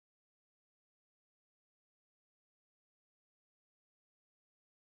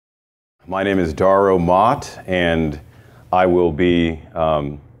My name is Daro Mott, and I will be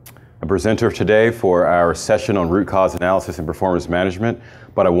a presenter today for our session on root cause analysis and performance management,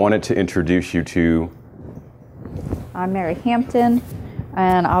 but I wanted to introduce you to... I'm Mary Hampton,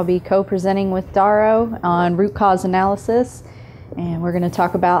 and I'll be co-presenting with Daro on root cause analysis, and we're going to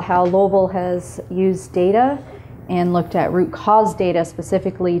talk about how Louisville has used data and looked at root cause data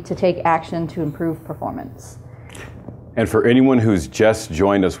specifically to take action to improve performance. And for anyone who's just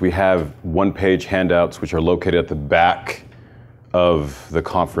joined us, we have one-page handouts which are located at the back of the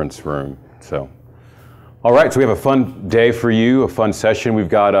conference room. All right, so we have a fun day for you, a fun session. We're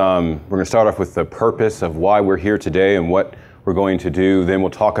going to start off with the purpose of why we're here today and what we're going to do. Then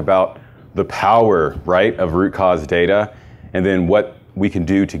we'll talk about the power, right, of root cause data, and then what we can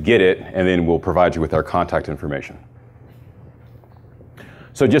do to get it, and then we'll provide you with our contact information.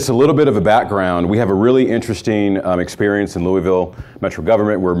 So just a little bit of a background. We have a really interesting experience in Louisville Metro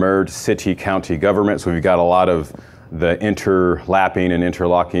government. We're merged city-county government, so we've got a lot of the interlapping and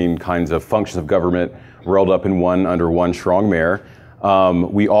interlocking kinds of functions of government rolled up in under one strong mayor.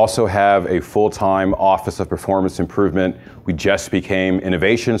 We also have a full-time Office of Performance Improvement. We just became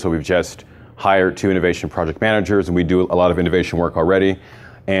innovation, so we've just hired 2 innovation project managers, and we do a lot of innovation work already.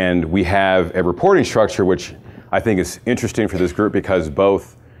 And we have a reporting structure which I think is interesting for this group because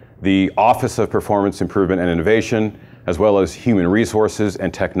both the Office of Performance Improvement and Innovation, as well as Human Resources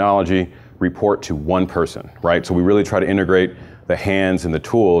and Technology, report to one person, right? So we really try to integrate the hands and the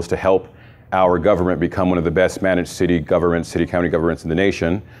tools to help our government become one of the best managed city governments, city-county governments in the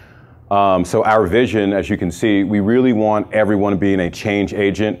nation. So our vision, as you can see, we really want everyone being a change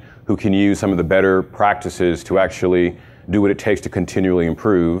agent who can use some of the better practices to actually do what it takes to continually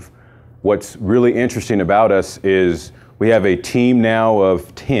improve. What's really interesting about us is we have a team now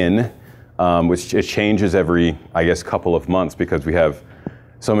of 10, which it changes every, I guess, couple of months because we have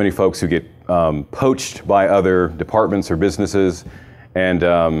so many folks who get poached by other departments or businesses.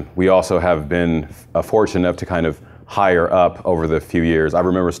 And we also have been fortunate enough to kind of hire up over the few years. I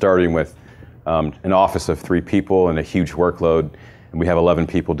remember starting with an office of 3 people and a huge workload, and we have 11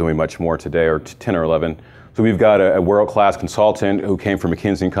 people doing much more today, or 10 or 11. So we've got a world-class consultant who came from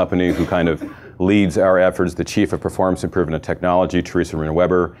McKinsey & Company who kind of leads our efforts, the Chief of Performance Improvement and Technology, Teresa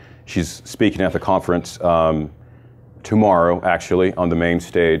Weber. She's speaking at the conference tomorrow, actually, on the main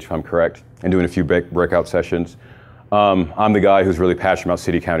stage, if I'm correct, and doing a few breakout sessions. I'm the guy who's really passionate about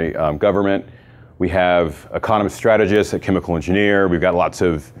city-county government. We have economist strategists, a chemical engineer. We've got lots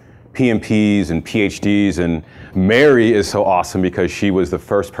of PMPs and PhDs, and Mary is so awesome because she was the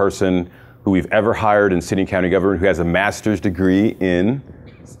first person who we've ever hired in city and county government who has a master's degree in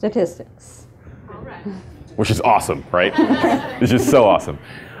Statistics. All right. Which is awesome, right? It's just so awesome.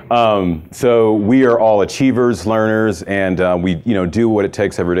 So we are all achievers, learners, and we do what it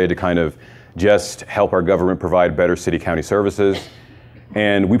takes every day to kind of just help our government provide better city-county services.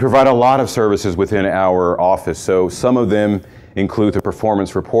 And we provide a lot of services within our office. So some of them include the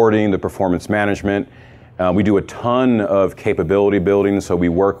performance reporting, the performance management. We do a ton of capability building, so we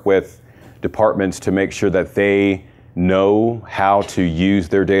work with departments to make sure that they know how to use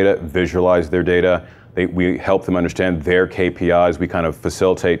their data, visualize their data. We help them understand their KPIs. We kind of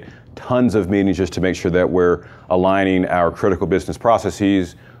facilitate tons of meetings just to make sure that we're aligning our critical business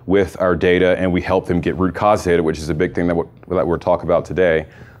processes with our data, and we help them get root cause data, which is a big thing that we're talking about today.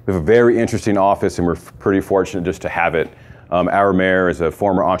 We have a very interesting office, and we're pretty fortunate just to have it. Our mayor is a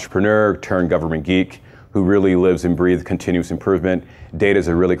former entrepreneur turned government geek who really lives and breathes continuous improvement. Data is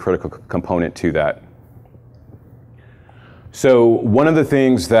a really critical component to that. So one of the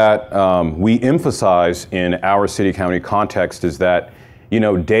things that we emphasize in our city-county context is that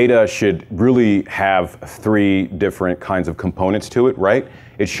data should really have 3 different kinds of components to it, right?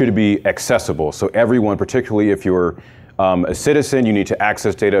 It should be accessible. So everyone, particularly if you're a citizen, you need to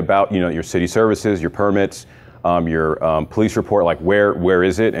access data about your city services, your permits, your police report, like where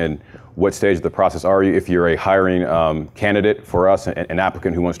is it and what stage of the process are you? If you're a hiring candidate for us, an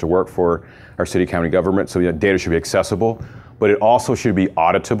applicant who wants to work for our city-county government, so data should be accessible, but it also should be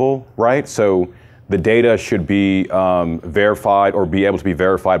auditable, right? So the data should be verified or be able to be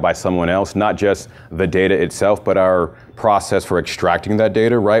verified by someone else, not just the data itself, but our process for extracting that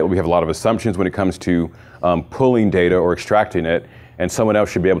data, right? We have a lot of assumptions when it comes to pulling data or extracting it, and someone else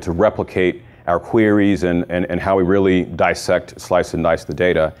should be able to replicate our queries and how we really dissect, slice and dice the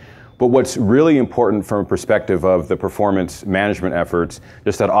data. But what's really important from a perspective of the performance management efforts,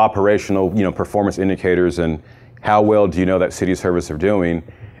 just that operational, performance indicators and how well do you know that city service are doing,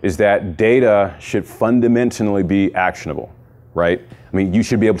 is that data should fundamentally be actionable, right? I mean, you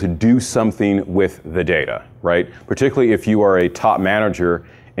should be able to do something with the data, right? Particularly if you are a top manager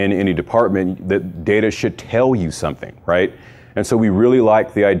in any department, that data should tell you something, right? And so we really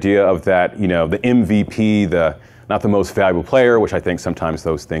like the idea of that, the MVP, not the most valuable player, which I think sometimes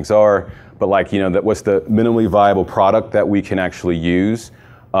those things are, but that what's the minimally viable product that we can actually use,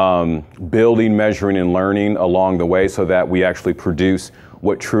 building, measuring, and learning along the way so that we actually produce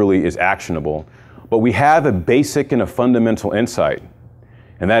what truly is actionable. But we have a basic and a fundamental insight,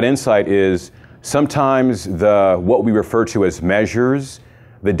 and that insight is sometimes what we refer to as measures,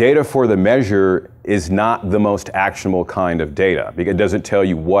 the data for the measure is not the most actionable kind of data because it doesn't tell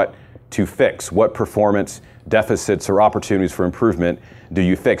you what to fix, what performance deficits or opportunities for improvement do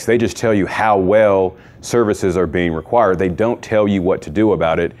you fix. They just tell you how well services are being required. They don't tell you what to do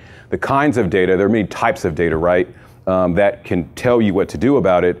about it. The kinds of data, there are many types of data, right, that can tell you what to do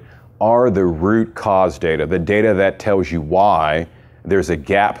about it are the root cause data, the data that tells you why there's a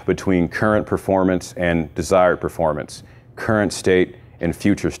gap between current performance and desired performance, current state and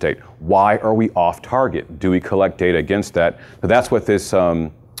future state. Why are we off target? Do we collect data against that? So that's what this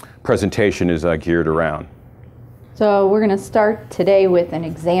presentation is geared around. So we're going to start today with an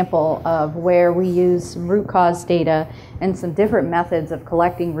example of where we use root cause data and some different methods of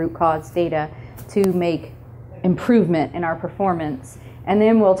collecting root cause data to make improvement in our performance. And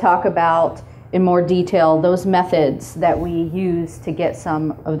then we'll talk about in more detail those methods that we use to get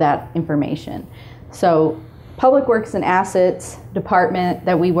some of that information. So Public Works and Assets department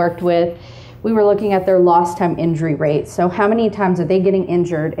that we worked with, we were looking at their lost time injury rate. So how many times are they getting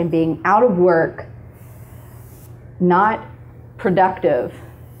injured and being out of work, not productive?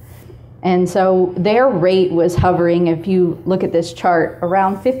 And so their rate was hovering, if you look at this chart,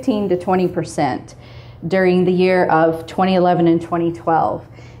 around 15 to 20% during the year of 2011 and 2012.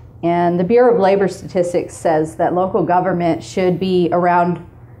 And the Bureau of Labor Statistics says that local government should be around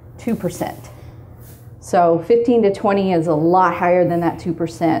 2%. So 15 to 20 is a lot higher than that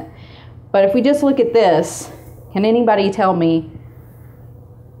 2%. But if we just look at this, can anybody tell me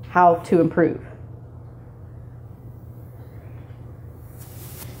how to improve?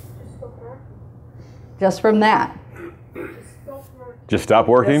 Just from that. Just stop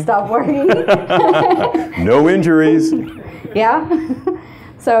working? Just stop working. No injuries. Yeah.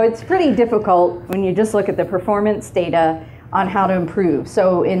 So it's pretty difficult when you just look at the performance data on how to improve.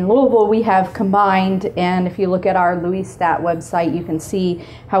 So in Louisville, we have combined, and if you look at our LouisStat website, you can see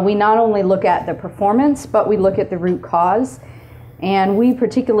how we not only look at the performance, but we look at the root cause. And we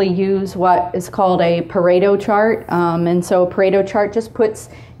particularly use what is called a Pareto chart. And so a Pareto chart just puts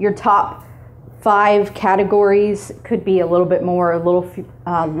your top 5 categories, could be a little bit more, a little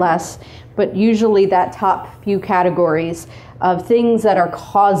less, but usually that top few categories of things that are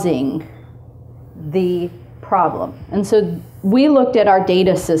causing the problem. And so we looked at our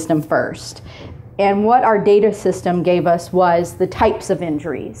data system first. And what our data system gave us was the types of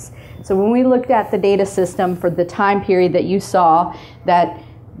injuries. So when we looked at the data system for the time period that you saw, that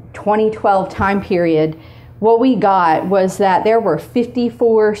 2012 time period, what we got was that there were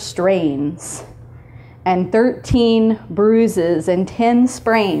 54 strains and 13 bruises and 10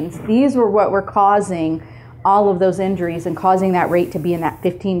 sprains. These were what were causing all of those injuries and causing that rate to be in that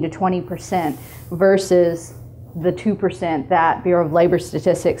 15 to 20% versus the 2% that Bureau of Labor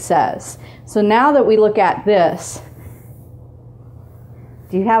Statistics says. So now that we look at this,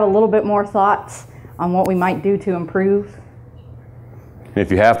 do you have a little bit more thoughts on what we might do to improve? And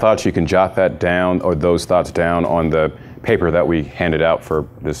if you have thoughts, you can jot that down, or those thoughts down, on the paper that we handed out for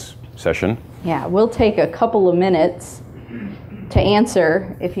this session. Yeah, we'll take a couple of minutes to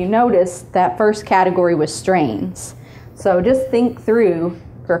answer. If you notice, that first category was strains. So just think through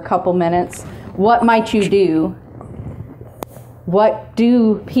for a couple minutes, what might you do? Why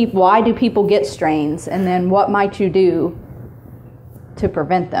do people get strains? And then what might you do to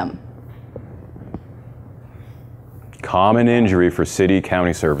prevent them? Common injury for city,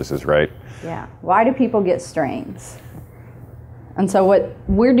 county services, right? Yeah. Why do people get strains? And so what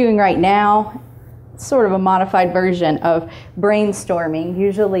we're doing right now, sort of a modified version of brainstorming.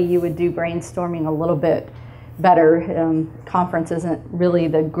 Usually you would do brainstorming a little bit better. Conference isn't really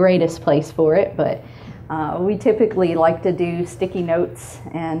the greatest place for it, but we typically like to do sticky notes,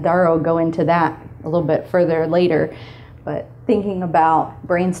 and Dara will go into that a little bit further later. But thinking about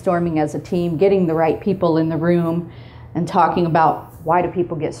brainstorming as a team, getting the right people in the room, and talking about why do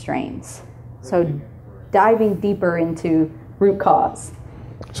people get strains. So diving deeper into root cause.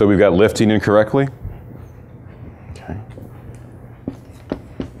 So we've got lifting incorrectly. Okay.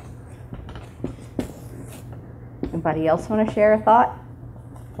 Anybody else want to share a thought?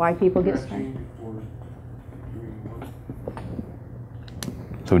 Why people get strains?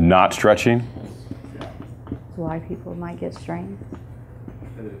 So not stretching. Why people might get strains?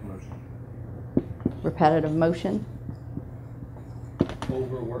 Repetitive motion. Repetitive motion.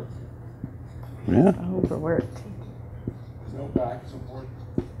 Overworked. Yeah. Overworked. No back support.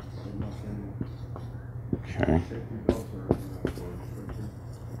 Okay.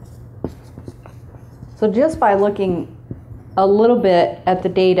 So just by looking a little bit at the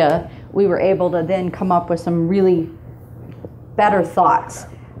data, we were able to then come up with some really better thoughts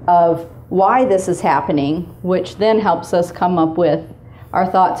of why this is happening, which then helps us come up with our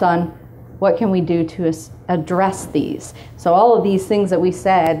thoughts on what can we do to address these. So all of these things that we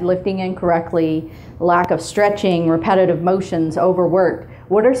said, lifting incorrectly, lack of stretching, repetitive motions, overworked,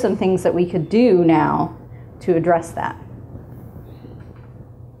 what are some things that we could do now to address that?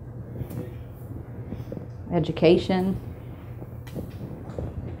 Education.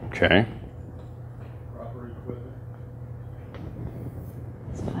 Okay. Proper equipment.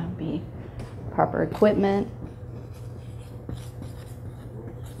 So that would be proper equipment.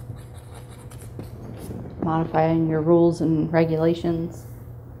 Modifying your rules and regulations.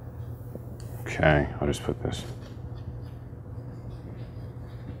 Okay, I'll just put this.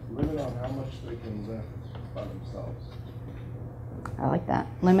 Limit on how much they can lift by themselves. I like that.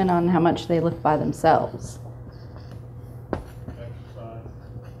 Limit on how much they lift by themselves. Exercise.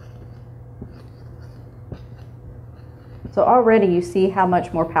 So already you see how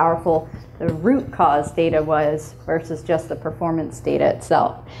much more powerful the root cause data was versus just the performance data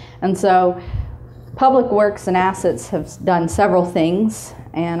itself. And so Public Works and Assets have done several things,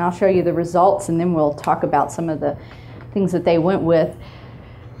 and I'll show you the results, and then we'll talk about some of the things that they went with.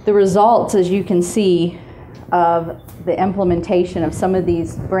 The results, as you can see, of the implementation of some of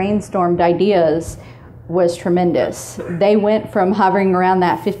these brainstormed ideas was tremendous. They went from hovering around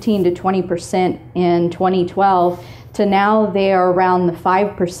that 15 to 20% in 2012 to now they are around the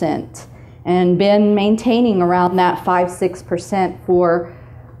 5% and been maintaining around that 5-6% for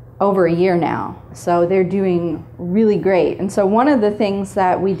over a year now. So they're doing really great. And so one of the things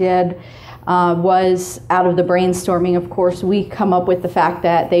that we did was, out of the brainstorming, of course, we come up with the fact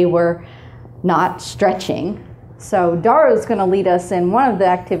that they were not stretching. So Dara is going to lead us in one of the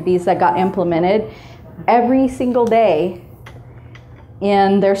activities that got implemented every single day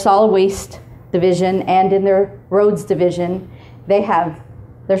in their solid waste division and in their roads division. They have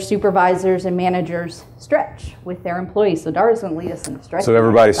their supervisors and managers stretch with their employees. So Dara's going to lead us in the stretching. So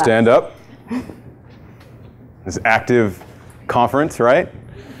everybody stand up. This active conference, right?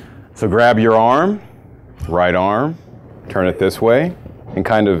 So grab your arm, right arm, turn it this way, and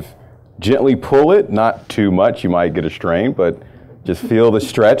kind of gently pull it, not too much, you might get a strain, but just feel the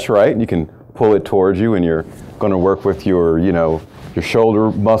stretch, right? You can pull it towards you, and you're going to work with your, your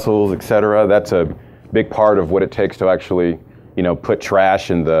shoulder muscles, etc. That's a big part of what it takes to actually, put trash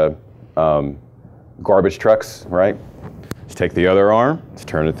in the garbage trucks, right? Let's take the other arm, let's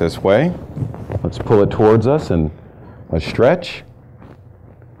turn it this way. Let's pull it towards us and let's stretch.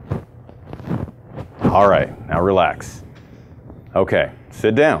 All right, now relax. Okay,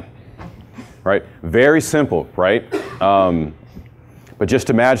 sit down. Right? Very simple, right? But just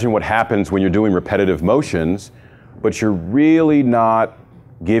imagine what happens when you're doing repetitive motions, but you're really not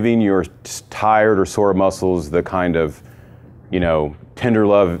giving your tired or sore muscles the kind of, tender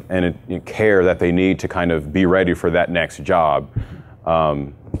love and care that they need to kind of be ready for that next job.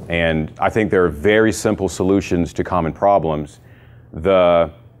 And I think there are very simple solutions to common problems.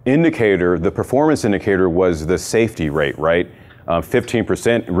 The performance indicator was the safety rate, right?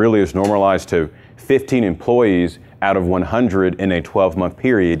 15% really is normalized to 15 employees out of 100 in a 12-month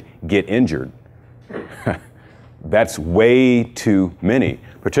period get injured. That's way too many,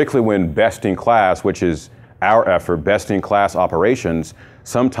 particularly when best in class, which is our effort, best in class operations,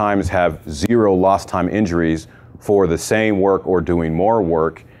 sometimes have 0 lost time injuries for the same work or doing more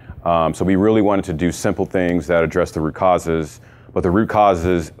work. So we really wanted to do simple things that address the root causes, but the root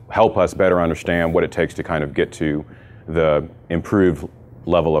causes help us better understand what it takes to kind of get to the improved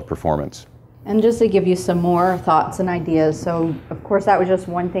level of performance. And just to give you some more thoughts and ideas, so of course that was just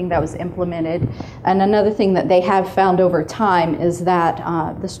one thing that was implemented. And another thing that they have found over time is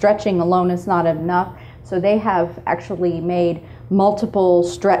that the stretching alone is not enough. So they have actually made multiple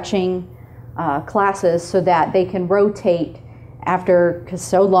stretching classes so that they can rotate after, because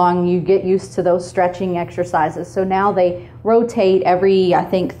so long you get used to those stretching exercises. So now they rotate every, I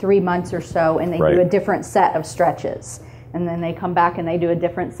think, 3 months or so, and they do a different set of stretches. And then they come back and they do a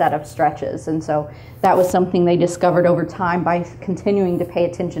different set of stretches. And so that was something they discovered over time by continuing to pay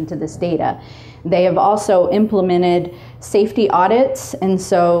attention to this data. They have also implemented safety audits. And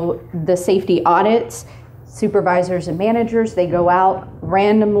so the safety audits, supervisors and managers, they go out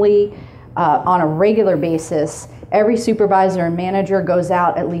randomly on a regular basis every supervisor and manager goes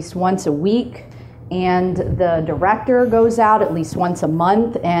out at least once a week, and the director goes out at least once a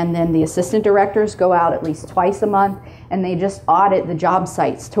month, and then the assistant directors go out at least twice a month, and they just audit the job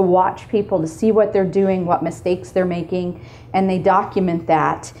sites to watch people, to see what they're doing, what mistakes they're making, and they document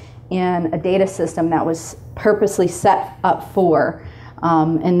that in a data system that was purposely set up for.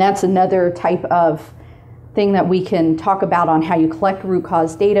 And that's another type of thing that we can talk about on how you collect root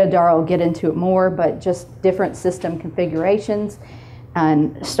cause data. Dara will get into it more, but just different system configurations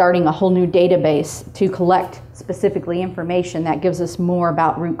and starting a whole new database to collect specifically information that gives us more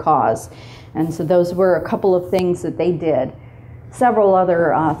about root cause. And so those were a couple of things that they did. Several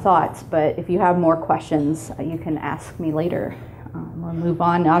other thoughts, but if you have more questions, you can ask me later. We'll move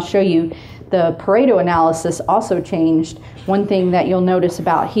on. I'll show you the Pareto analysis also changed. One thing that you'll notice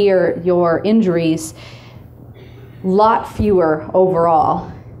about here, your injuries, lot fewer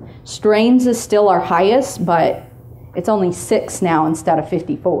overall. Strains is still our highest, but it's only 6 now instead of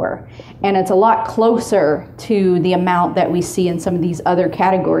 54. And it's a lot closer to the amount that we see in some of these other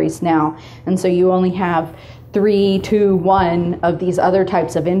categories now. And so you only have 3, 2, 1 of these other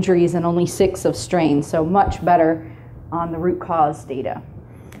types of injuries and only 6 of strains. So much better on the root cause data.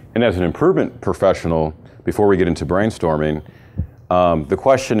 And as an improvement professional, before we get into brainstorming, the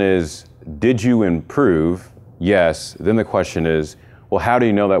question is, did you improve? Yes. Then the question is, well, how do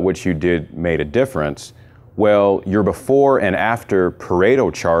you know that what you did made a difference? Well, your before and after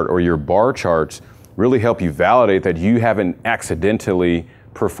Pareto chart or your bar charts really help you validate that you haven't accidentally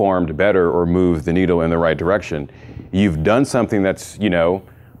performed better or moved the needle in the right direction. You've done something that's,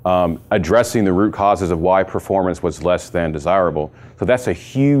 addressing the root causes of why performance was less than desirable. So that's a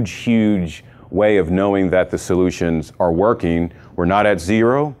huge, huge way of knowing that the solutions are working. We're not at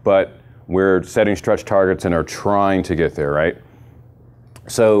 0, but we're setting stretch targets and are trying to get there, right?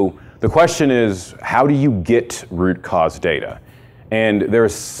 So the question is, how do you get root cause data? And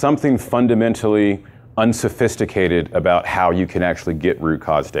there's something fundamentally unsophisticated about how you can actually get root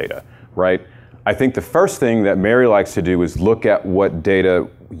cause data, right? I think the first thing that Mary likes to do is look at what data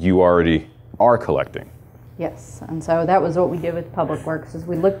you already are collecting. Yes, and so that was what we did with Public Works, is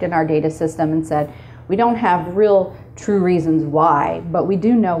we looked in our data system and said, we don't have real true reasons why, but we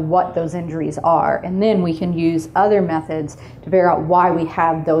do know what those injuries are, and then we can use other methods to figure out why we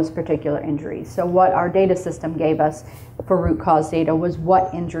have those particular injuries. So what our data system gave us for root cause data was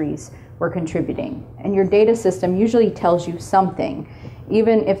what injuries were contributing. And your data system usually tells you something,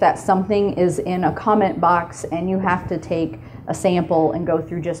 even if that something is in a comment box and you have to take a sample and go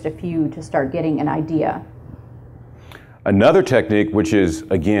through just a few to start getting an idea. Another technique, which is,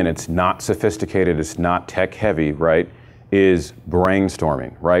 again, it's not sophisticated, it's not tech heavy, right, is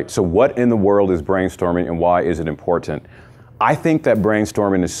brainstorming, right? So what in the world is brainstorming and why is it important? I think that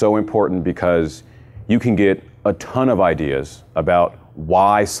brainstorming is so important because you can get a ton of ideas about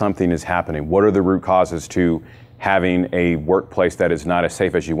why something is happening. What are the root causes to having a workplace that is not as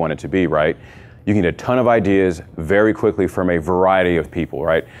safe as you want it to be, right? You can get a ton of ideas very quickly from a variety of people,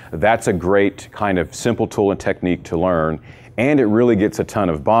 right? That's a great kind of simple tool and technique to learn, and it really gets a ton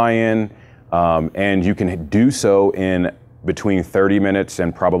of buy-in, and you can do so in between 30 minutes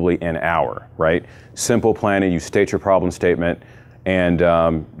and probably an hour, right? Simple planning, you state your problem statement,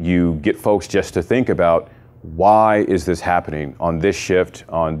 and you get folks just to think about, why is this happening on this shift,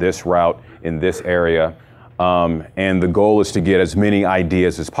 on this route, in this area? And the goal is to get as many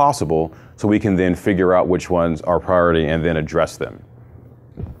ideas as possible so we can then figure out which ones are priority and then address them.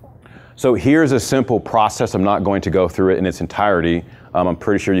 So here's a simple process. I'm not going to go through it in its entirety. I'm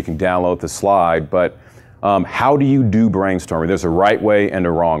pretty sure you can download the slide, but how do you do brainstorming? There's a right way and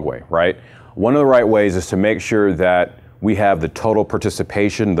a wrong way, right? One of the right ways is to make sure that we have the total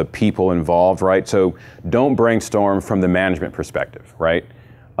participation, the people involved, right? So don't brainstorm from the management perspective, right?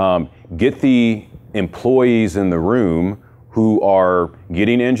 Get the employees in the room who are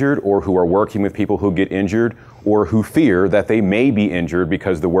getting injured or who are working with people who get injured or who fear that they may be injured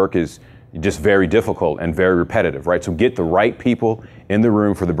because the work is just very difficult and very repetitive, right? So get the right people in the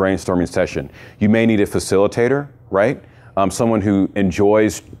room for the brainstorming session. You may need a facilitator, right? Someone who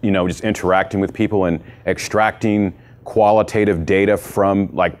enjoys, just interacting with people and extracting qualitative data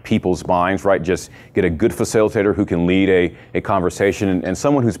from like people's minds, right? Just get a good facilitator who can lead a conversation and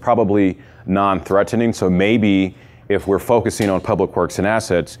someone who's probably non-threatening. So maybe if we're focusing on public works and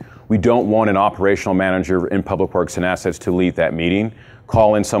assets, we don't want an operational manager in public works and assets to lead that meeting.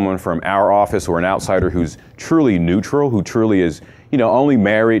 Call in someone from our office or an outsider who's truly neutral, who truly is, only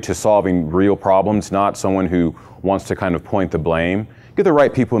married to solving real problems, not someone who wants to kind of point the blame. Get the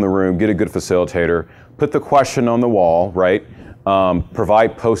right people in the room, get a good facilitator, put the question on the wall, right?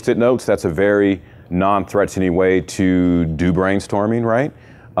 Provide Post-it notes. That's a very non-threatening way to do brainstorming, right?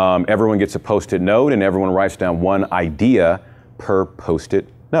 Everyone gets a Post-it note and everyone writes down one idea per Post-it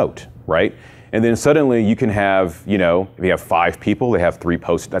note, right? And then suddenly you can have, you know, if you have 5 people, they have 3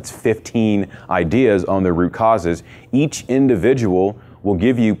 Post-it, that's 15 ideas on their root causes. Each individual will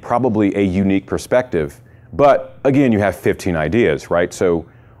give you probably a unique perspective. But again, you have 15 ideas, right? So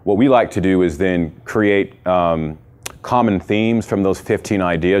what we like to do is then create common themes from those 15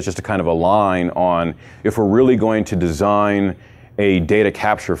 ideas just to kind of align on if we're really going to design a data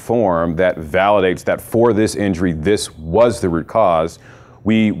capture form that validates that for this injury, this was the root cause.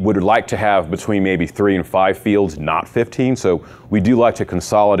 We would like to have between maybe 3 and 5 fields, not 15. So we do like to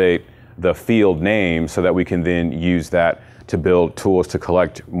consolidate the field name so that we can then use that to build tools to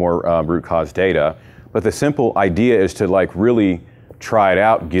collect more root cause data. But the simple idea is to like really try it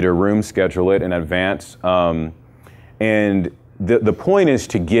out, get a room, schedule it in advance. And the point is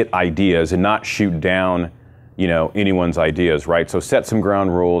to get ideas and not shoot down, you know, anyone's ideas, right? So set some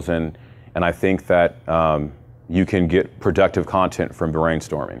ground rules, and I think that you can get productive content from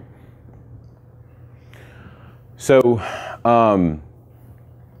brainstorming. So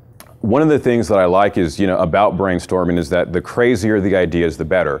one of the things that I like is, you know, about brainstorming is that the crazier the ideas, the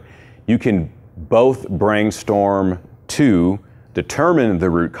better. You can both brainstorm to determine the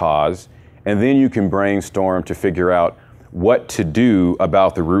root cause, and then you can brainstorm to figure out what to do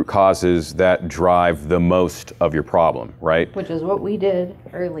about the root causes that drive the most of your problem, right? Which is what we did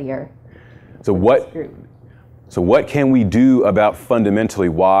earlier. So what can we do about fundamentally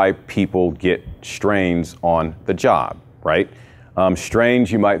why people get strains on the job, right?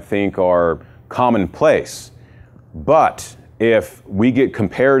 Strains you might think are commonplace, but if we get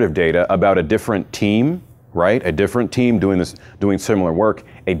comparative data about a different team, right? A different team doing similar work,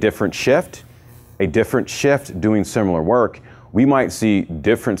 a different shift doing similar work, we might see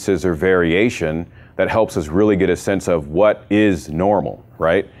differences or variation that helps us really get a sense of what is normal,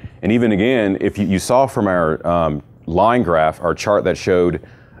 right? And even again, if you saw from our line graph, our chart that showed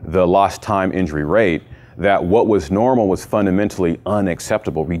the lost time injury rate, that what was normal was fundamentally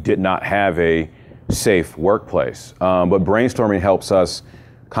unacceptable. We did not have a safe workplace. But brainstorming helps us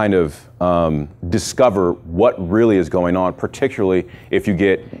kind of discover what really is going on, particularly if you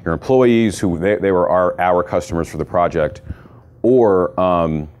get your employees who they were our customers for the project, or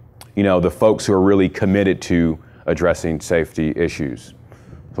you know, the folks who are really committed to addressing safety issues.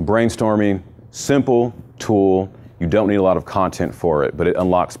 So brainstorming, simple tool. You don't need a lot of content for it, but it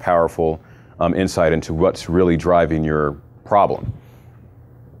unlocks powerful insight into what's really driving your problem.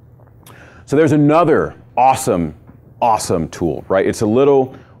 So there's another awesome tool, right? It's a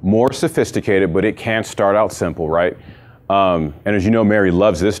little more sophisticated, but it can start out simple, right? And as you know, Mary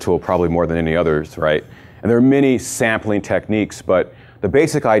loves this tool probably more than any others, right? And there are many sampling techniques, but the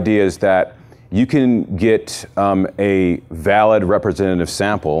basic idea is that you can get a valid representative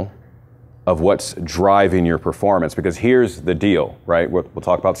sample of what's driving your performance, because here's the deal, right? We'll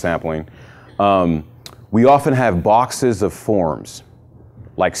talk about sampling. We often have boxes of forms,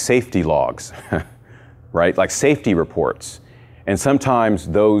 like safety logs, right? Like safety reports. And sometimes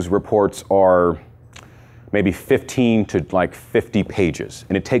those reports are maybe 15 to like 50 pages.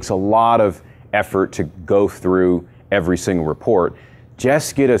 And it takes a lot of effort to go through every single report.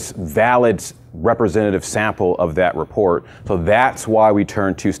 Just get a valid representative sample of that report. So that's why we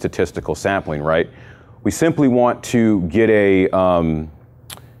turn to statistical sampling, right? We simply want to get a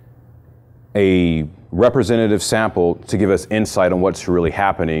representative sample to give us insight on what's really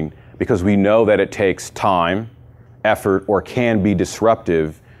happening, because we know that it takes time, effort, or can be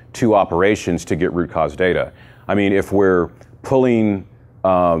disruptive to operations to get root cause data. I mean, if we're pulling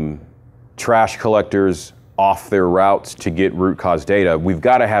trash collectors off their routes to get root cause data, we've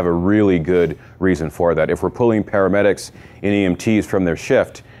got to have a really good reason for that. If we're pulling paramedics and EMTs from their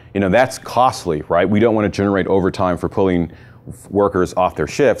shift, you know, that's costly, right? We don't want to generate overtime for pulling workers off their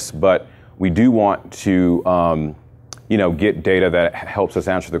shifts, but we do want to, you know, get data that helps us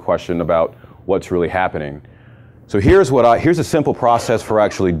answer the question about what's really happening. So here's a simple process for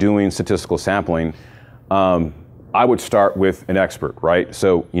actually doing statistical sampling. I would start with an expert, right?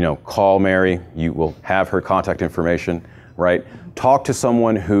 So, you know, call Mary, you will have her contact information, right? Talk to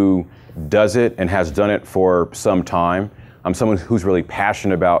someone who does it and has done it for some time. Someone who's really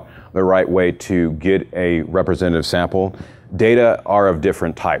passionate about the right way to get a representative sample. Data are of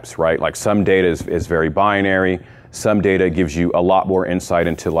different types, right? Like some data is very binary. Some data gives you a lot more insight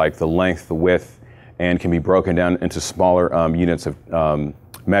into like the length, the width, and can be broken down into smaller units of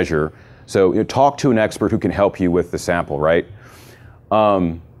measure. So you talk to an expert who can help you with the sample, right?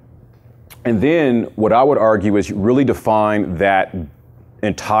 And then what I would argue is you really define that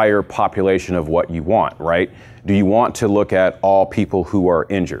entire population of what you want, right? Do you want to look at all people who are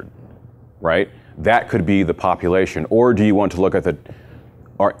injured, right? That could be the population. Or do you want to look at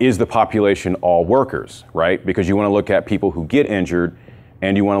or is the population all workers, right? Because you want to look at people who get injured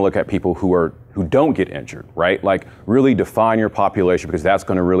and you want to look at people who don't get injured, right? Like really define your population, because that's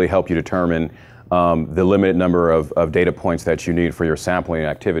going to really help you determine the limited number of data points that you need for your sampling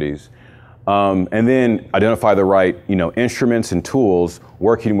activities. And then identify the right, instruments and tools,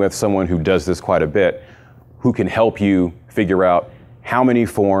 working with someone who does this quite a bit, who can help you figure out how many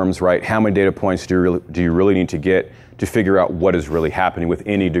forms, right? How many data points do you really need to get to figure out what is really happening with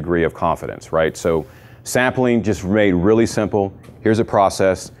any degree of confidence, right? So sampling just made really simple. Here's a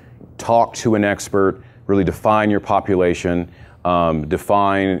process. Talk to an expert, really define your population,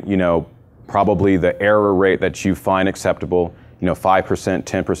 define, probably the error rate that you find acceptable. 5%,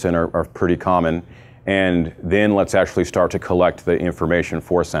 10% are pretty common. And then let's actually start to collect the information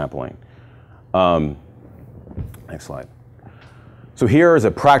for sampling. Next slide. So here is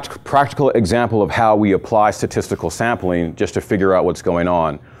a practical example of how we apply statistical sampling just to figure out what's going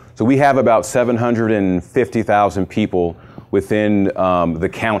on. So we have about 750,000 people within the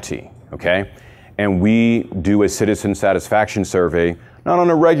county, okay? And we do a citizen satisfaction survey, not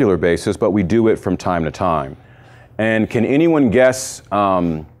on a regular basis, but we do it from time to time. And can anyone guess,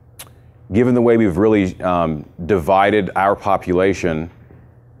 given the way we've really divided our population,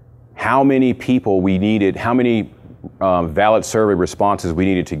 how many people we needed, how many valid survey responses we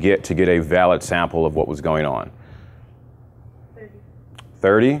needed to get a valid sample of what was going on?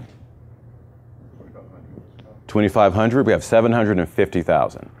 30? 2,500? We have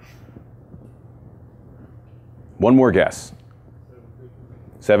 750,000. One more guess.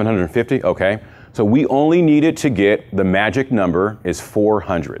 750? Okay. So we only needed to get, the magic number is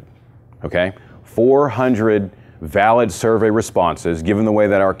 400, okay? 400 valid survey responses, given the way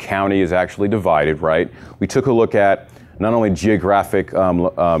that our county is actually divided, right? We took a look at not only geographic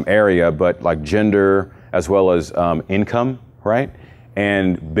area, but like gender as well as income, right?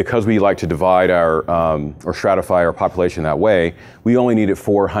 And because we like to divide our, or stratify our population that way, we only needed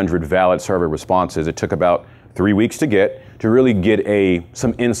 400 valid survey responses. It took about 3 weeks to really get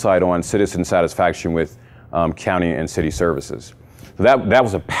some insight on citizen satisfaction with county and city services. So that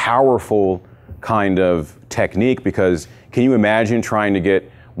was a powerful kind of technique, because can you imagine trying to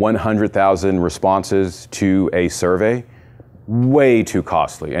get 100,000 responses to a survey? Way too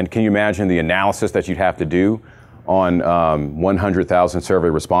costly. And can you imagine the analysis that you'd have to do on 100,000 survey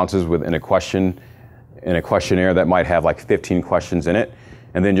responses in a questionnaire that might have like 15 questions in it?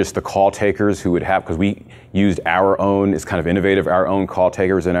 And then just the call takers who would have, because we used our own, it's kind of innovative, our own call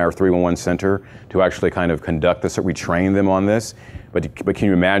takers in our 311 center to actually kind of conduct this. We trained them on this. But can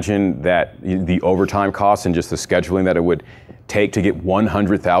you imagine that the overtime costs and just the scheduling that it would take to get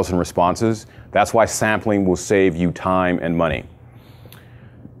 100,000 responses? That's why sampling will save you time and money.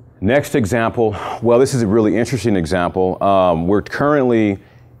 Next example, well, this is a really interesting example. We're currently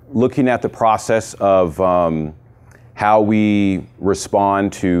looking at the process of how we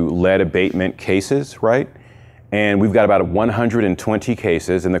respond to lead abatement cases, right? And we've got about 120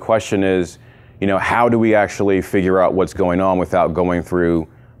 cases, and the question is, how do we actually figure out what's going on without going through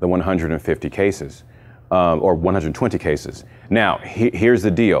the 150 cases, or 120 cases? Now, here's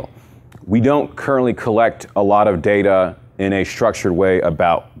the deal. We don't currently collect a lot of data in a structured way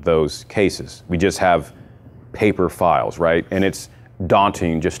about those cases. We just have paper files, right? And it's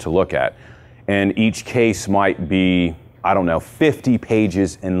daunting just to look at. And each case might be, 50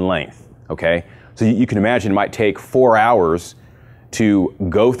 pages in length, okay? So you can imagine it might take 4 hours to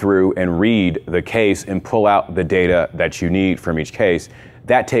go through and read the case and pull out the data that you need from each case.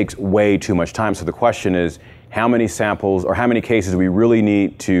 That takes way too much time. So the question is, how many samples or how many cases do we really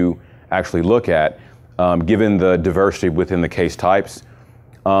need to actually look at, given the diversity within the case types?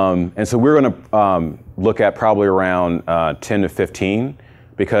 And so we're going to look at probably around 10 to 15,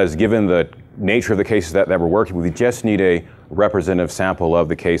 because given the nature of the cases that we're working with, we just need a representative sample of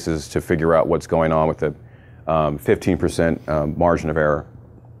the cases to figure out what's going on with the 15% margin of error.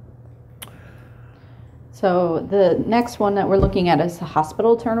 So the next one that we're looking at is the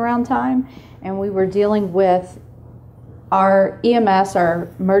hospital turnaround time, and we were dealing with our EMS, our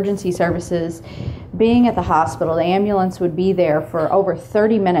emergency services, being at the hospital. The ambulance would be there for over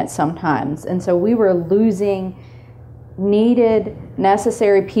 30 minutes sometimes, and so we were losing needed,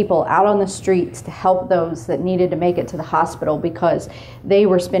 necessary people out on the streets to help those that needed to make it to the hospital, because they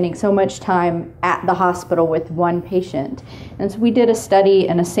were spending so much time at the hospital with one patient. And so we did a study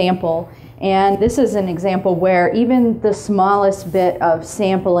and a sample, And this is an example where even the smallest bit of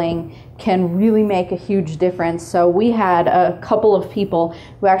sampling can really make a huge difference. So we had a couple of people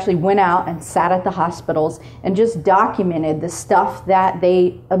who actually went out and sat at the hospitals and just documented the stuff that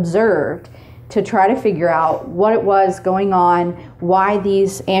they observed to try to figure out what it was going on, why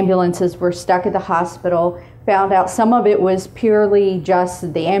these ambulances were stuck at the hospital. Found out some of it was purely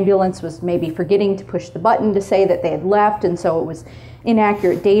just the ambulance was maybe forgetting to push the button to say that they had left, and so it was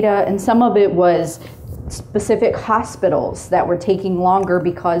inaccurate data, and some of it was specific hospitals that were taking longer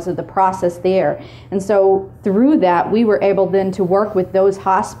because of the process there. And so through that, we were able then to work with those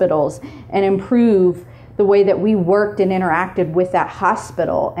hospitals and improve the way that we worked and interacted with that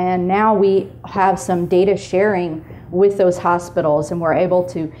hospital. And now we have some data sharing with those hospitals, and we're able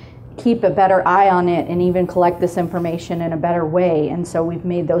to keep a better eye on it and even collect this information in a better way. And so we've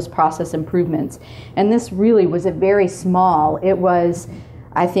made those process improvements. And this really was a very small, it was,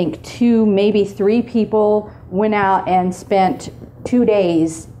 I think 2, maybe 3 people went out and spent 2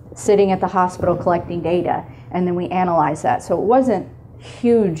 days sitting at the hospital collecting data, and then we analyzed that. So it wasn't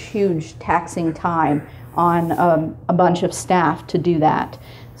huge taxing time on a bunch of staff to do that.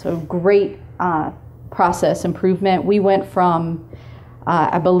 So great process improvement. We went from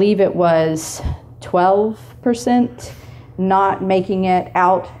I believe it was 12% not making it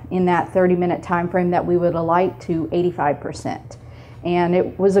out in that 30-minute time frame that we would have liked to 85%. And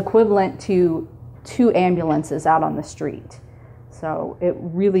it was equivalent to 2 ambulances out on the street. So it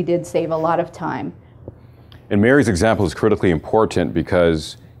really did save a lot of time. And Mary's example is critically important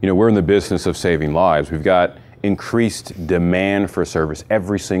because, you know, we're in the business of saving lives. We've got increased demand for service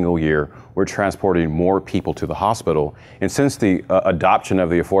every single year. We're transporting more people to the hospital. And since the adoption of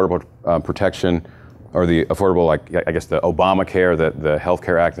the Affordable Protection, or the Affordable, like I guess the Obamacare, the Health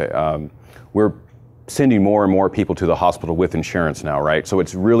Care Act, we're sending more and more people to the hospital with insurance now, right? So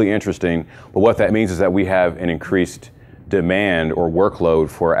it's really interesting. But what that means is that we have an increased demand or workload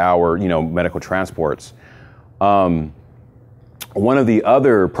for our, you know, medical transports. One of the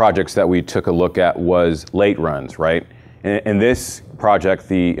other projects that we took a look at was late runs, right? In this project,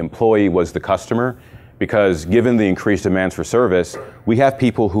 the employee was the customer, because given the increased demands for service, we have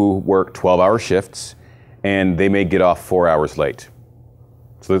people who work 12-hour shifts and they may get off 4 hours late.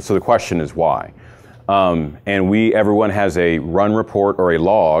 So the question is why? And everyone has a run report or a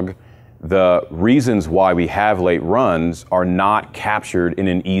log. The reasons why we have late runs are not captured in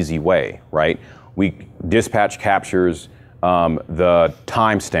an easy way, right? Dispatch captures the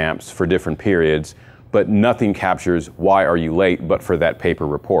timestamps for different periods, but nothing captures why are you late but for that paper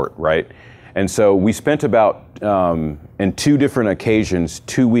report, right? And so we spent about, in 2 different occasions,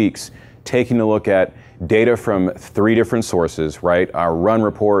 2 weeks, taking a look at data from 3 different sources, right? Our run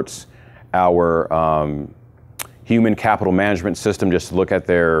reports, our human capital management system, just to look at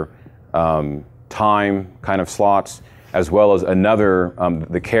their time kind of slots, as well as another,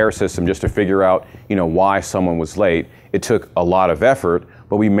 the care system, just to figure out, you know, why someone was late. It took a lot of effort,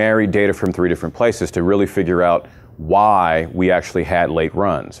 but we married data from 3 different places to really figure out why we actually had late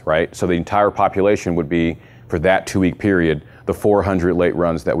runs, right? So the entire population would be, for that 2-week period, the 400 late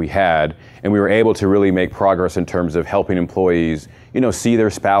runs that we had, and we were able to really make progress in terms of helping employees, you know, see their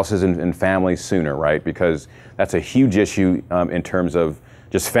spouses and families sooner, right? Because that's a huge issue in terms of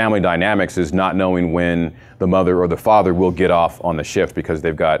just family dynamics, is not knowing when the mother or the father will get off on the shift because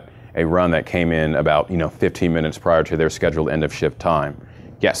they've got a run that came in about, you know, 15 minutes prior to their scheduled end of shift time.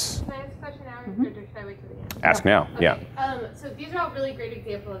 Yes? Can I ask a question now, or should I wait till the end? Ask now, okay. yeah. So these are all really great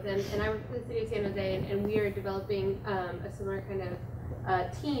examples, and I work for the city of San Jose, and we are developing a similar kind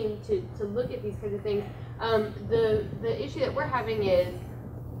of team to look at these kinds of things. The issue that we're having is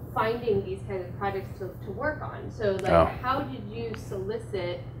finding these kinds of projects to work on. So, like, how did you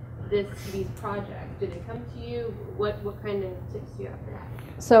solicit these projects? Do they come to you? What kind of tips do you have for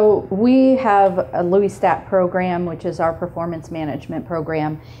that? So we have a Louis Stat program, which is our performance management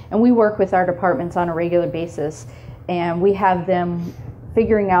program, and we work with our departments on a regular basis, and we have them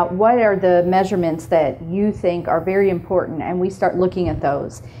figuring out what are the measurements that you think are very important, and we start looking at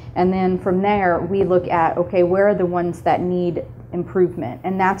those. And then from there, we look at, okay, where are the ones that need improvement?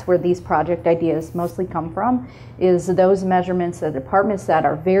 And that's where these project ideas mostly come from, is those measurements, the departments that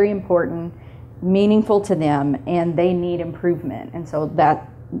are very important, meaningful to them, and they need improvement. And so that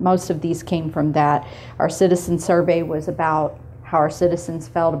most of these came from that. Our citizen survey was about how our citizens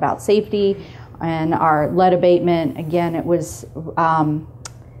felt about safety, and our lead abatement, again, it was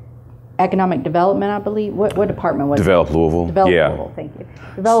economic development, I believe. What department was it? Develop Louisville. Develop Yeah. Louisville, thank you.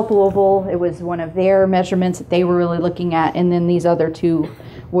 Develop Louisville, it was one of their measurements that they were really looking at, and then these other 2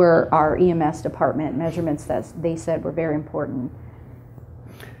 were our EMS department measurements that they said were very important.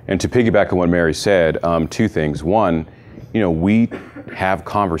 And to piggyback on what Mary said, two things. One, we have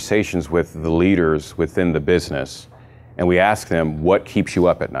conversations with the leaders within the business, and we ask them, what keeps you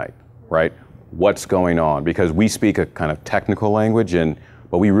up at night, right? What's going on? Because we speak a kind of technical language,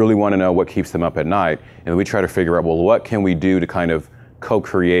 but we really want to know what keeps them up at night. And we try to figure out, well, what can we do to kind of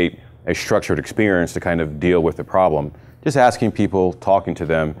co-create a structured experience to kind of deal with the problem? Just asking people, talking to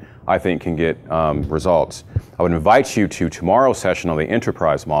them, I think can get results. I would invite you to tomorrow's session on the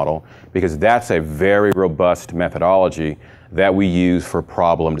enterprise model, because that's a very robust methodology that we use for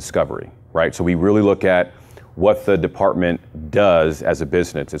problem discovery, right? So we really look at what the department does as a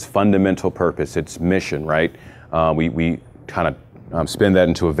business, its fundamental purpose, its mission, right? We kind of spin that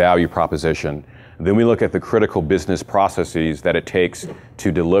into a value proposition. Then we look at the critical business processes that it takes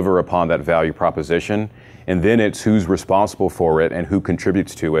to deliver upon that value proposition. And then it's who's responsible for it and who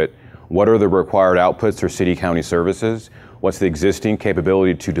contributes to it. What are the required outputs for city county services? What's the existing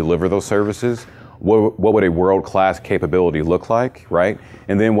capability to deliver those services? What would a world-class capability look like, right?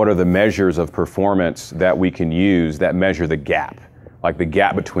 And then what are the measures of performance that we can use that measure the gap, like the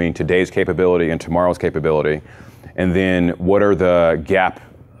gap between today's capability and tomorrow's capability? And then what are the gap,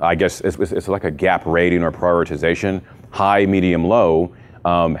 I guess it's like a gap rating or prioritization, high, medium, low.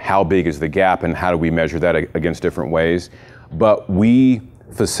 How big is the gap and how do we measure that against different ways? But we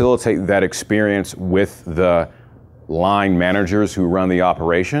facilitate that experience with the line managers who run the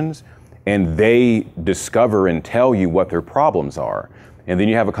operations, and they discover and tell you what their problems are. And then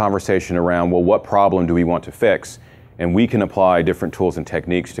you have a conversation around, well, what problem do we want to fix? And we can apply different tools and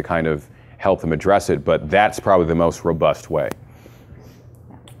techniques to kind of help them address it, but that's probably the most robust way.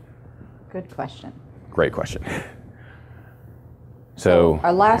 Good question. Great question. So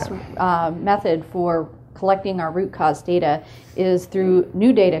our last method for collecting our root cause data is through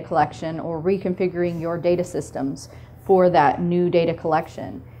new data collection or reconfiguring your data systems for that new data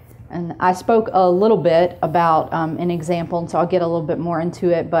collection. And I spoke a little bit about an example, and so I'll get a little bit more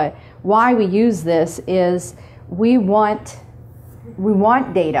into it, but why we use this is we want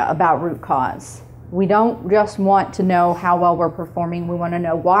data about root cause. We don't just want to know how well we're performing, we want to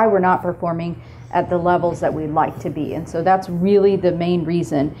know why we're not performing at the levels that we'd like to be. And so that's really the main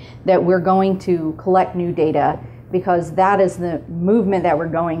reason that we're going to collect new data, because that is the movement that we're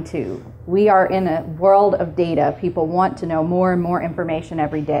going to. We are in a world of data. People want to know more and more information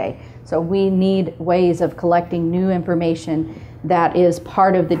every day. So we need ways of collecting new information that is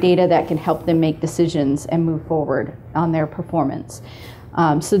part of the data that can help them make decisions and move forward on their performance.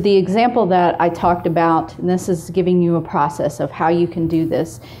 So the example that I talked about, and this is giving you a process of how you can do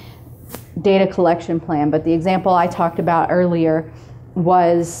this data collection plan, but the example I talked about earlier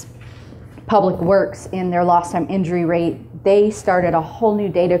was Public Works in their lost time injury rate. They started a whole new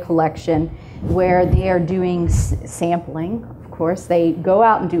data collection where they are doing sampling. Of course, they go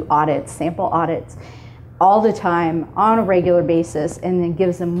out and do audits, sample audits all the time on a regular basis, and then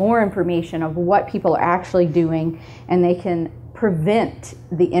gives them more information of what people are actually doing, and they can prevent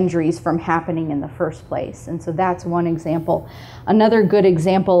the injuries from happening in the first place. And so that's one example. Another good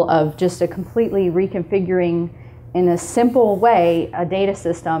example of just a completely reconfiguring in a simple way a data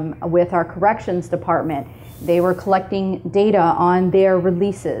system with our corrections department. They were collecting data on their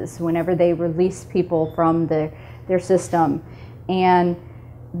releases whenever they released people from their system, and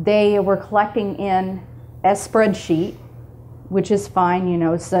they were collecting in a spreadsheet, which is fine, you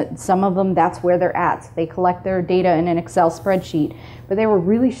know, so some of them, that's where they're at. So they collect their data in an Excel spreadsheet, but they were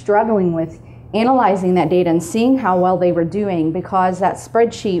really struggling with analyzing that data and seeing how well they were doing, because that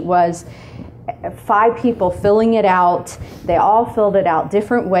spreadsheet was 5 people filling it out. They all filled it out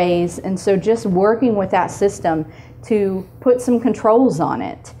different ways, and so just working with that system to put some controls on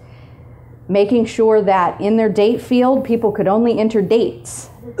it, making sure that in their date field, people could only enter dates.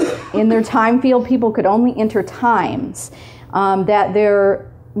 In their time field, people could only enter times. That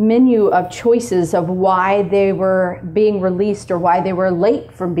their menu of choices of why they were being released or why they were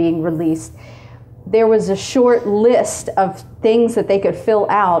late from being released, there was a short list of things that they could fill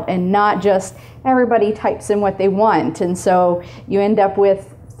out, and not just everybody types in what they want. And so you end up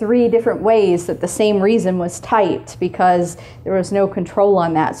with 3 different ways that the same reason was typed because there was no control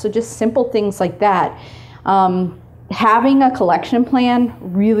on that. So just simple things like that. Having a collection plan,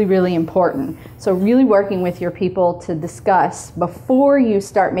 really, really important. So really working with your people to discuss before you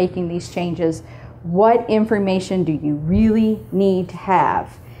start making these changes, what information do you really need to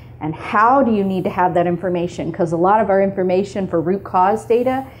have? And how do you need to have that information? Because a lot of our information for root cause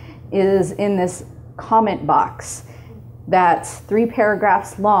data is in this comment box that's 3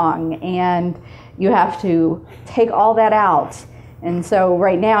 paragraphs long, and you have to take all that out And so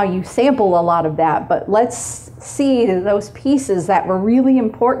right now you sample a lot of that, but let's see those pieces that were really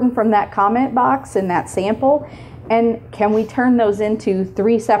important from that comment box in that sample, and can we turn those into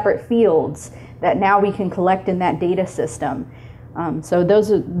 3 separate fields that now we can collect in that data system. So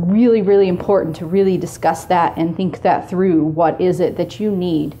those are really, really important to really discuss that and think that through. What is it that you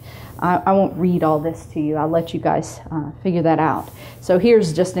need? I won't read all this to you. I'll let you guys figure that out. So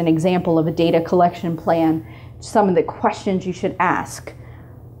here's just an example of a data collection plan. Some of the questions you should ask.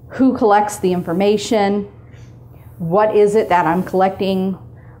 Who collects the information? What is it that I'm collecting?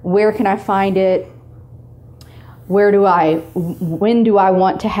 Where can I find it? When do I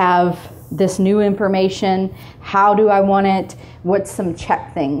want to have this new information? How do I want it? What's some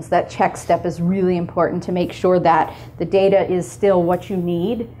check things? That check step is really important to make sure that the data is still what you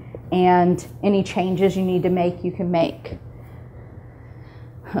need, and any changes you need to make, you can make.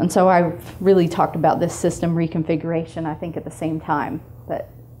 And so I really talked about this system reconfiguration, I think, at the same time. But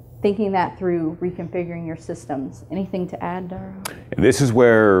thinking that through, reconfiguring your systems. Anything to add, Dara? This is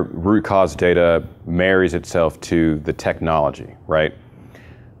where root cause data marries itself to the technology, right?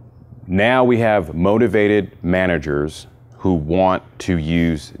 Now we have motivated managers who want to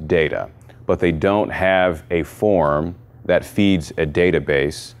use data, but they don't have a form that feeds a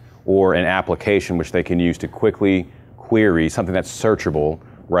database or an application which they can use to quickly query something that's searchable,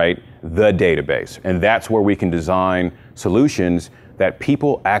 right? The database. And that's where we can design solutions that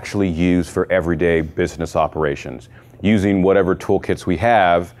people actually use for everyday business operations, using whatever toolkits we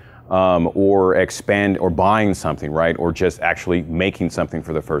have, or expand or buying something, right? Or just actually making something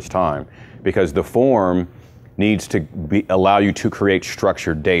for the first time. Because the form needs to allow you to create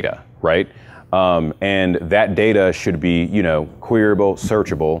structured data, right? And that data should be, queryable,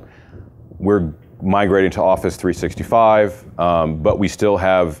 searchable. We're migrating to Office 365, but we still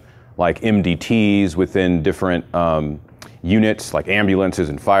have like MDTs within different units, like ambulances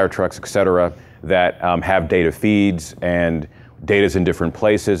and fire trucks, et cetera, that have data feeds, and data's in different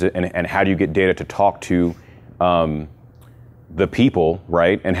places, and how do you get data to talk to the people,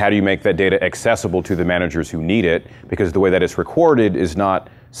 right? And how do you make that data accessible to the managers who need it? Because the way that it's recorded is not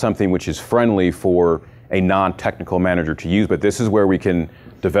something which is friendly for a non-technical manager to use, but this is where we can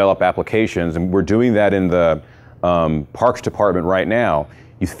develop applications, and we're doing that in the Parks Department right now.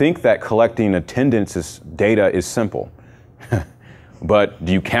 You think that collecting attendance data is simple, but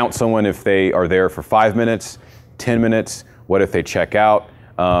do you count someone if they are there for 5 minutes, 10 minutes? What if they check out?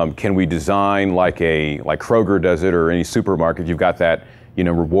 Can we design like Kroger does it, or any supermarket? You've got that,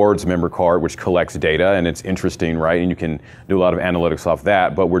 rewards member card which collects data, and it's interesting, right? And you can do a lot of analytics off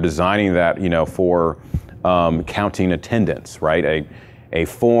that. But we're designing that, for counting attendance, right? A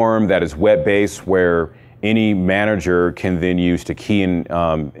form that is web-based where any manager can then use to key in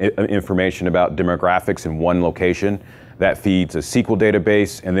information about demographics in one location. That feeds a SQL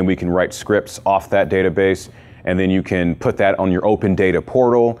database, and then we can write scripts off that database. And then you can put that on your open data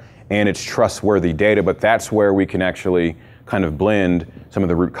portal, and it's trustworthy data. But that's where we can actually kind of blend some of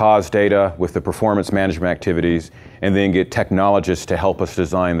the root cause data with the performance management activities, and then get technologists to help us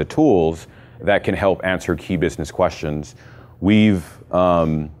design the tools that can help answer key business questions.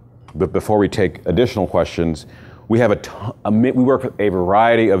 But before we take additional questions, we have we work with a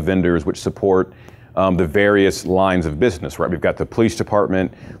variety of vendors which support the various lines of business, right? We've got the police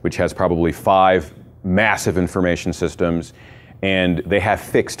department, which has probably 5 massive information systems, and they have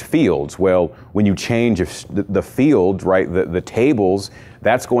fixed fields. Well, when you change the field, right, the tables,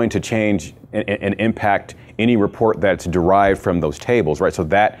 that's going to change and impact any report that's derived from those tables, right? So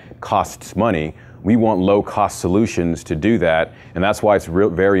that costs money. We want low-cost solutions to do that, and that's why it's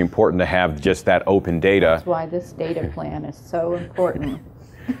very important to have just that open data. That's why this data plan is so important.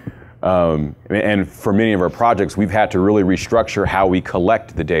 And for many of our projects, we've had to really restructure how we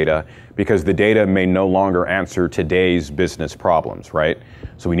collect the data, because the data may no longer answer today's business problems, right?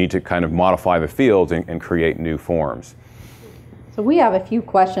 So we need to kind of modify the fields and create new forms. So we have a few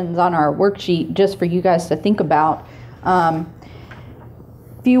questions on our worksheet just for you guys to think about.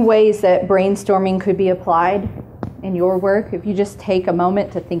 Few ways that brainstorming could be applied in your work. If you just take a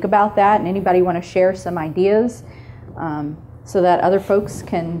moment to think about that, and anybody want to share some ideas so that other folks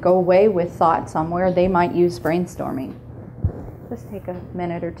can go away with thoughts on where they might use brainstorming. Just take a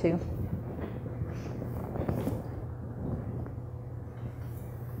minute or two.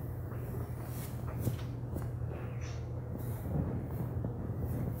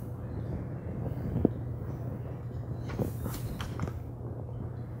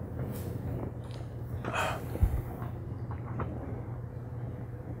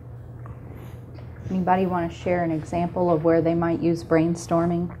 Anybody want to share an example of where they might use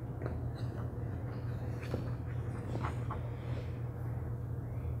brainstorming?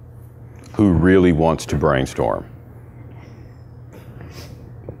 who really wants to brainstorm?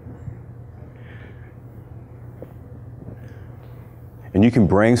 And you can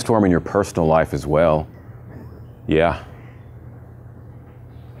brainstorm in your personal life as well. Yeah.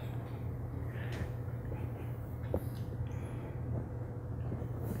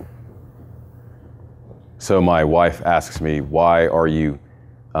 So my wife asks me, why are you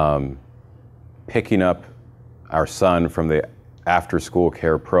picking up our son from the after-school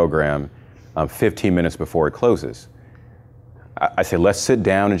care program 15 minutes before it closes? I say, let's sit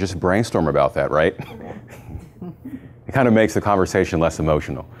down and just brainstorm about that, right? It kind of makes the conversation less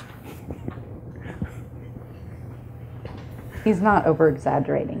emotional. He's not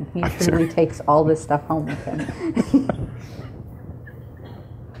over-exaggerating. He truly takes all this stuff home with him.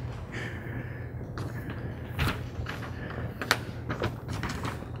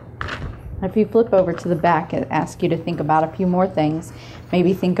 If you flip over to the back, it asks you to think about a few more things.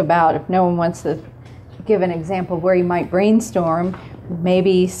 Maybe think about, if no one wants to give an example of where you might brainstorm,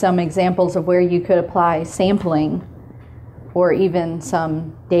 maybe some examples of where you could apply sampling or even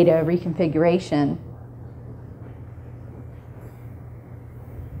some data reconfiguration.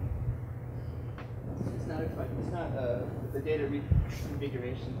 It's not the data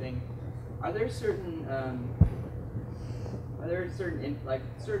reconfiguration thing. Are there certain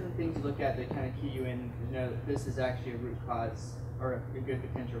certain things you look at that kind of key you in to know that this is actually a root cause or a good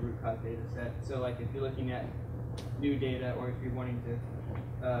potential root cause data set? So like if you're looking at new data or if you're wanting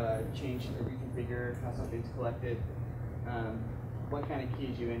to change or reconfigure how something's collected, what kind of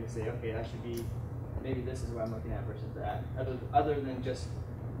keys you in to say, okay, that should be, maybe this is what I'm looking at versus that, other than just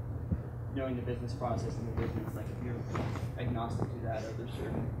knowing the business process and the business, like if you're agnostic to that, are there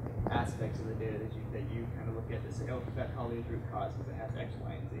certain aspects of the data that you kind of look at to say, oh, that probably is root cause because it has X,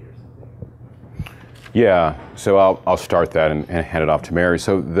 Y, and Z or something? Yeah, so I'll start that and hand it off to Mary.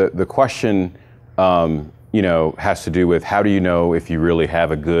 So the question, has to do with how do you know if you really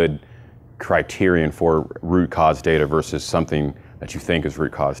have a good criterion for root cause data versus something that you think is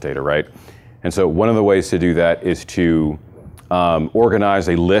root cause data, right? And so one of the ways to do that is to organize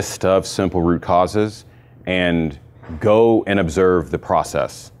a list of simple root causes and go and observe the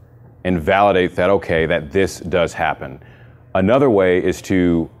process and validate that, okay, that this does happen. Another way is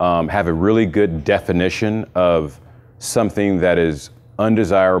to have a really good definition of something that is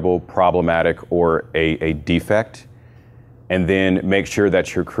undesirable, problematic, or a defect, and then make sure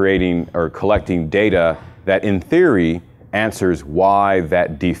that you're creating or collecting data that in theory answers why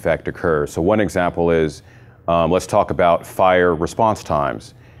that defect occurs. So one example is, let's talk about fire response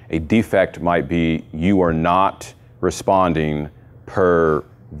times. A defect might be you are not responding per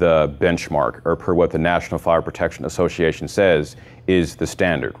the benchmark or per what the National Fire Protection Association says is the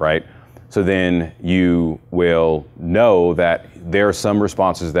standard, right? So then you will know that there are some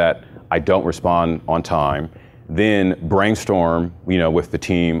responses that I don't respond on time, then brainstorm, with the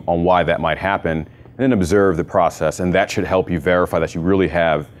team on why that might happen, and then observe the process, and that should help you verify that you really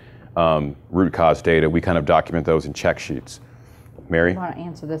have root cause data. We kind of document those in check sheets. Mary? I want to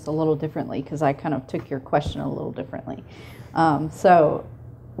answer this a little differently because I kind of took your question a little differently. So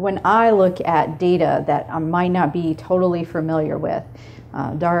when I look at data that I might not be totally familiar with,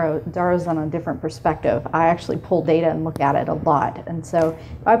 Daro's on a different perspective. I actually pull data and look at it a lot. And so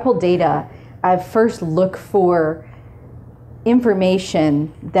if I pull data, I first look for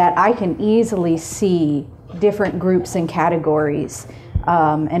information that I can easily see different groups and categories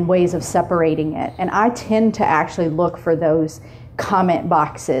and ways of separating it. And I tend to actually look for those comment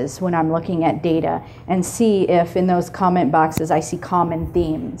boxes when I'm looking at data and see if in those comment boxes I see common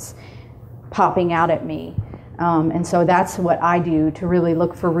themes popping out at me. And so that's what I do to really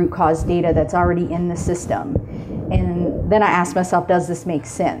look for root cause data that's already in the system. And then I ask myself, does this make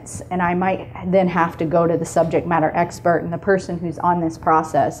sense? And I might then have to go to the subject matter expert and the person who's on this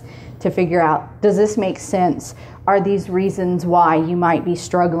process to figure out, does this make sense? Are these reasons why you might be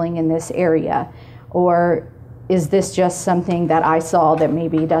struggling in this area? Or is this just something that I saw that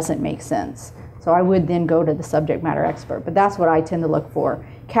maybe doesn't make sense? So I would then go to the subject matter expert. But that's what I tend to look for.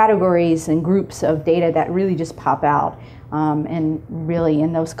 Categories and groups of data that really just pop out. And really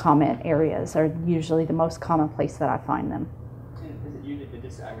in those comment areas are usually the most common place that I find them. And is it usually the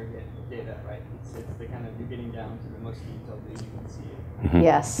disaggregate data, right? It's the kind of, you're getting down to the most detailed that you can see it. Mm-hmm.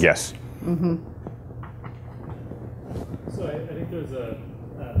 Yes. Yes. Mm-hmm. So I think there's an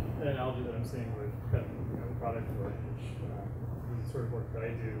analogy that I'm seeing with kind of product work, which is the sort of work that I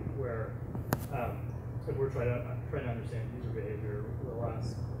do, where if we're trying to understand user behavior, we'll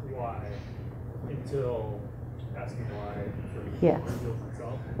ask why until asking why sort of Yes. reveals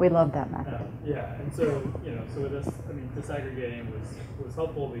itself. We love that method. Yeah, and so so with this, I mean, disaggregating was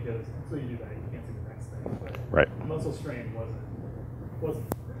helpful because until you do that, you can't see the next thing. But Right. muscle strain wasn't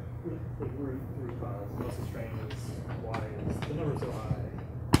the root cause. Muscle strain is why is the number so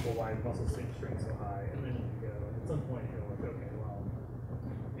high, or why is muscle strain so high, and then you can go. At some point, you go like, okay, well,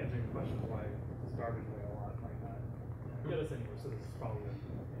 answering the question of why does garbage weigh a lot might not get us anywhere. So this is probably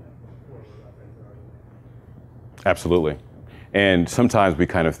where we're at things are. Absolutely. And sometimes we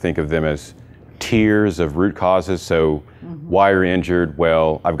kind of think of them as tiers of root causes. So why are you injured?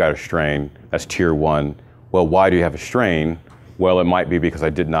 Well, I've got a strain. That's tier 1. Well, why do you have a strain? Well, it might be because I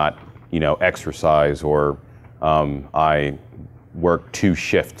did not, exercise, or I worked 2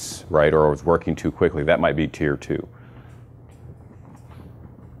 shifts, right? Or I was working too quickly. That might be tier 2.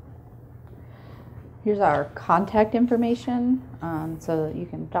 Here's our contact information, so that you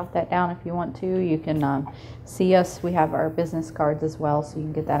can jot that down if you want to. You can see us. We have our business cards as well, so you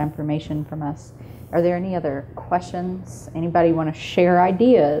can get that information from us. Are there any other questions? Anybody want to share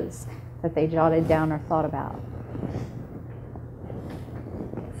ideas that they jotted down or thought about?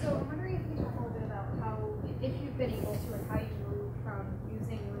 So I'm wondering if you talk a little bit about how, if you've been able to, and how you move from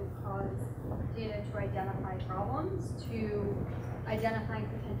using root cause data to identify problems to identifying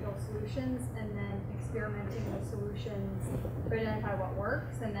potential solutions, and then experimenting with solutions to identify what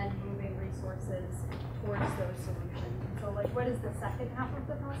works, and then moving resources towards those solutions. So what does the second half of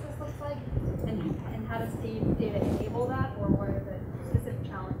the process look like, and how does data enable that, or what are the specific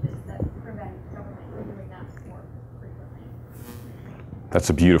challenges that prevent government from doing that more frequently? That's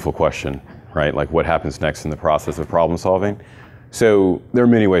a beautiful question, right? Like, what happens next in the process of problem solving? So there are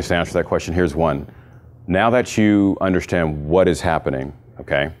many ways to answer that question. Here's one. Now that you understand what is happening,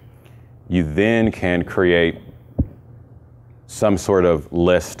 okay, you then can create some sort of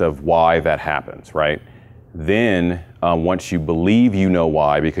list of why that happens, right? Then once you believe you know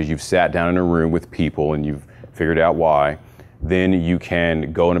why, because you've sat down in a room with people and you've figured out why, then you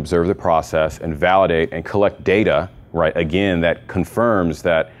can go and observe the process and validate and collect data, right? Again, that confirms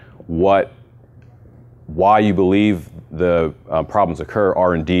that why you believe the problems occur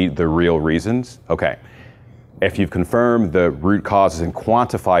are indeed the real reasons. Okay. If you've confirmed the root causes and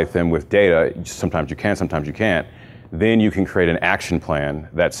quantified them with data, sometimes you can, sometimes you can't, then you can create an action plan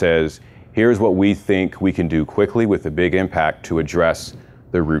that says, here's what we think we can do quickly with a big impact to address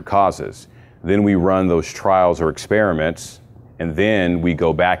the root causes. Then we run those trials or experiments, and then we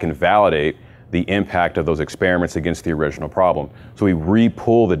go back and validate the impact of those experiments against the original problem. So we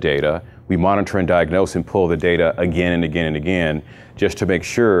re-pull the data, we monitor and diagnose and pull the data again and again and again, just to make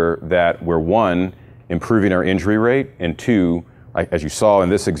sure that we're, 1, improving our injury rate, and 2, as you saw in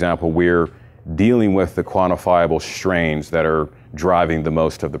this example, we're dealing with the quantifiable strains that are driving the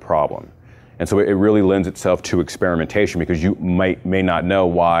most of the problem. And so it really lends itself to experimentation, because you may not know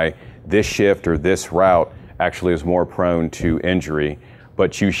why this shift or this route actually is more prone to injury,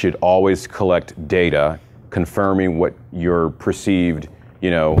 but you should always collect data confirming what your perceived,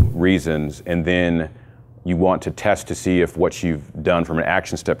 reasons, and then you want to test to see if what you've done from an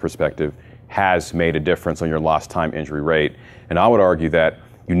action step perspective has made a difference on your lost time injury rate. And I would argue that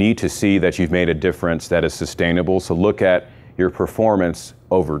you need to see that you've made a difference that is sustainable. So look at your performance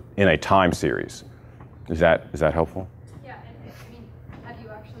over in a time series. Is that helpful? Yeah, and I mean, have you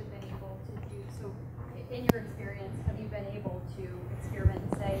actually been able to do, so in your experience, have you been able to experiment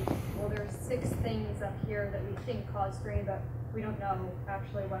and say, well, there's 6 things up here that we think cause strain, but we don't know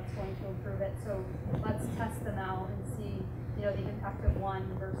actually what's going to improve it, so let's test them out and see, the impact of one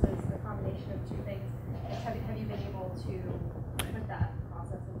versus the combination of 2 things. Have you been able to put that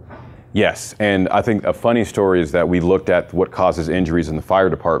process in place? Yes, and I think a funny story is that we looked at what causes injuries in the fire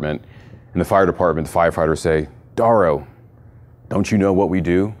department. In the fire department, the firefighters say, Daro, don't you know what we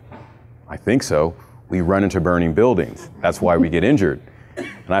do? I think so. We run into burning buildings. That's why we get injured.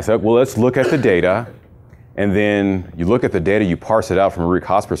 And I said, well, let's look at the data. And then you look at the data, you parse it out from a root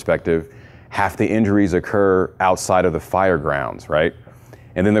cause perspective. Half the injuries occur outside of the fire grounds, right?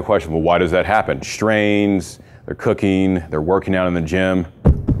 And then the question, well, why does that happen? Strains, they're cooking, they're working out in the gym,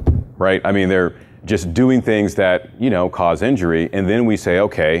 right? I mean, they're just doing things that, cause injury. And then we say,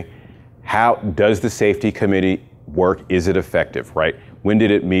 okay, how does the safety committee work? Is it effective, right? When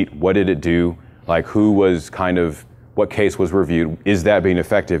did it meet? What did it do? Like, what case was reviewed? Is that being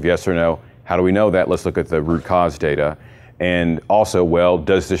effective? Yes or no? How do we know that? Let's look at the root cause data. And also, well,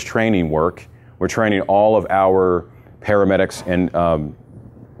 does this training work? We're training all of our paramedics and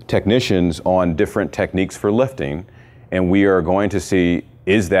technicians on different techniques for lifting, and we are going to see,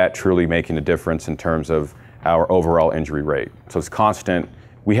 is that truly making a difference in terms of our overall injury rate? So it's constant.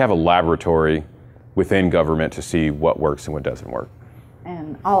 We have a laboratory within government to see what works and what doesn't work.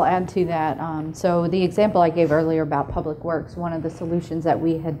 And I'll add to that. So the example I gave earlier about public works, one of the solutions that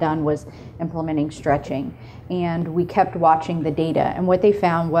we had done was implementing stretching. And we kept watching the data. And what they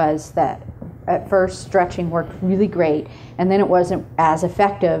found was that at first stretching worked really great, and then it wasn't as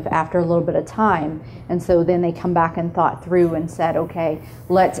effective after a little bit of time. And so then they come back and thought through and said, okay,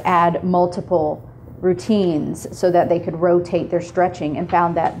 let's add multiple routines so that they could rotate their stretching, and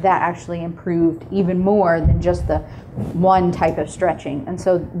found that that actually improved even more than just the one type of stretching. And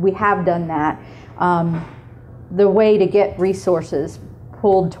so we have done that. The way to get resources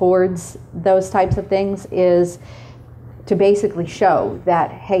pulled towards those types of things is to basically show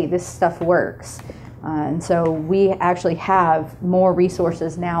that, hey, this stuff works. And so we actually have more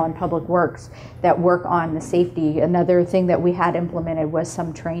resources now in public works that work on the safety. Another thing that we had implemented was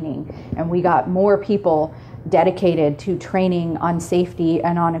some training, and we got more people dedicated to training on safety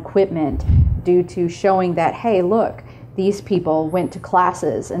and on equipment due to showing that, hey, look, these people went to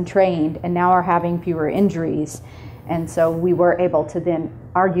classes and trained and now are having fewer injuries. And so we were able to then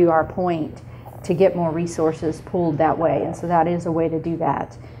argue our point to get more resources pooled that way. And so that is a way to do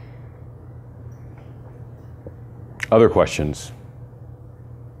that. Other questions?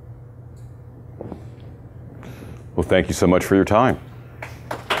 Well, thank you so much for your time.